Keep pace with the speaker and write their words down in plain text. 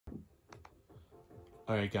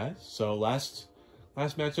All right, guys. So last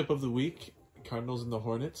matchup of the week, Cardinals and the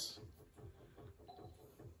Hornets.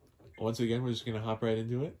 Once again, we're just gonna hop right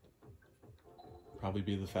into it. Probably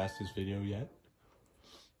be the fastest video yet.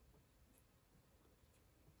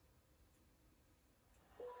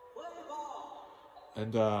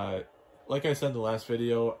 And like I said in the last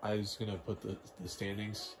video, I was gonna put the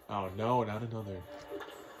standings. Oh no, not another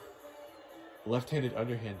left-handed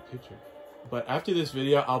underhand pitcher. But after this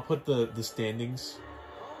video, I'll put the standings.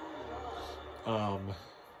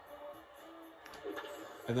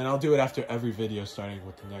 And then I'll do it after every video, starting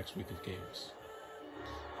with the next week of games.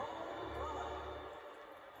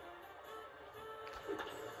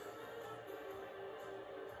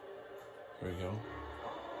 Here we go.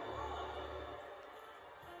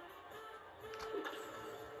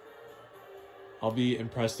 I'll be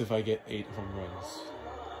impressed if I get 8 home runs.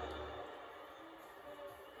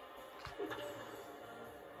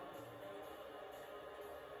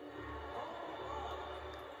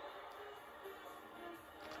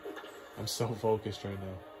 I'm so focused right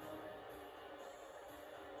now.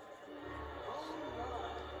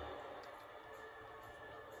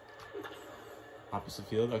 Opposite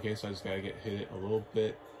field. Okay, so I just gotta hit it a little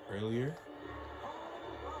bit earlier.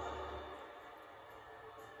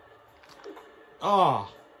 Ah,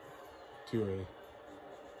 too early.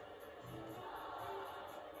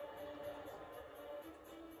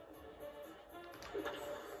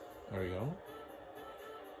 There we go.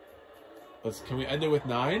 Can we end it with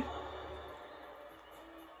 9?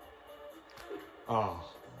 Oh,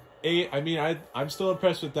 8. I mean, I'm still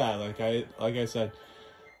impressed with that. Like I said,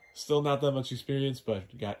 still not that much experience, but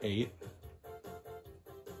got 8.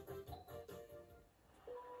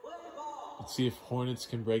 Let's see if Hornets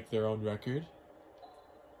can break their own record.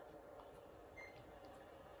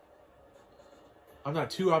 I'm not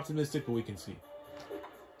too optimistic, but we can see.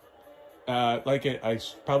 I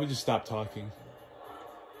probably just stopped talking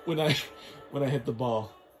when I hit the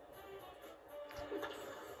ball.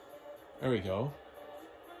 There we go.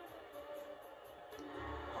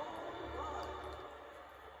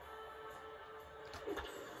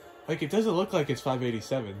 Like, it doesn't look like it's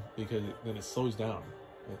 587 because then it slows down.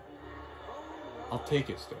 But I'll take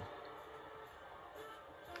it still.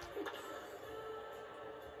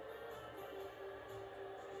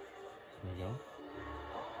 There we go.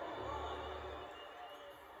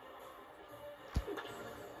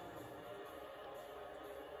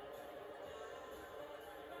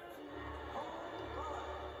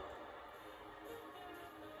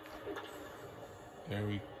 There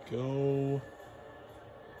we go.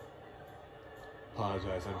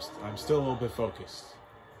 Apologize. I'm still a little bit focused.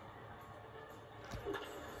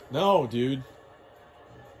 No, dude.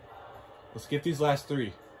 Let's get these last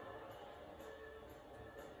 3.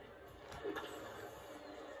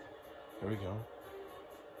 There we go.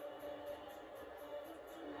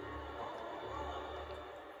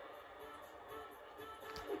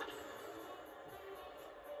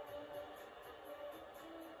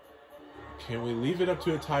 Can we leave it up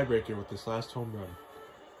to a tiebreaker with this last home run?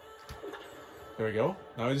 There we go.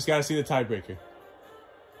 Now we just gotta see the tiebreaker.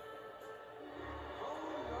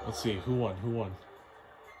 Let's see, who won? Who won?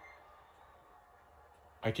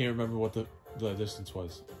 I can't remember what the distance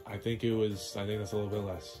was. I think that's a little bit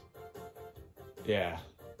less. Yeah.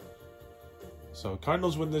 So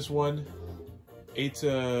Cardinals win this one.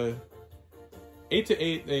 8-8.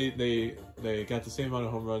 They got the same amount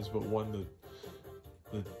of home runs, but won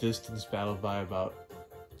the distance battle by about,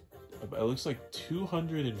 it looks like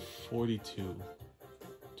 242.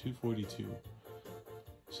 242.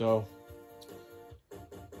 So,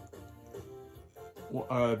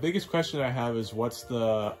 biggest question I have is what's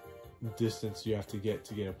the distance you have to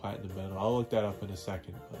get a platinum medal? I'll look that up in a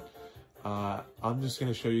second, but I'm just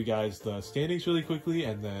gonna show you guys the standings really quickly,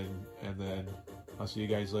 and then I'll see you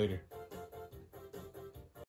guys later.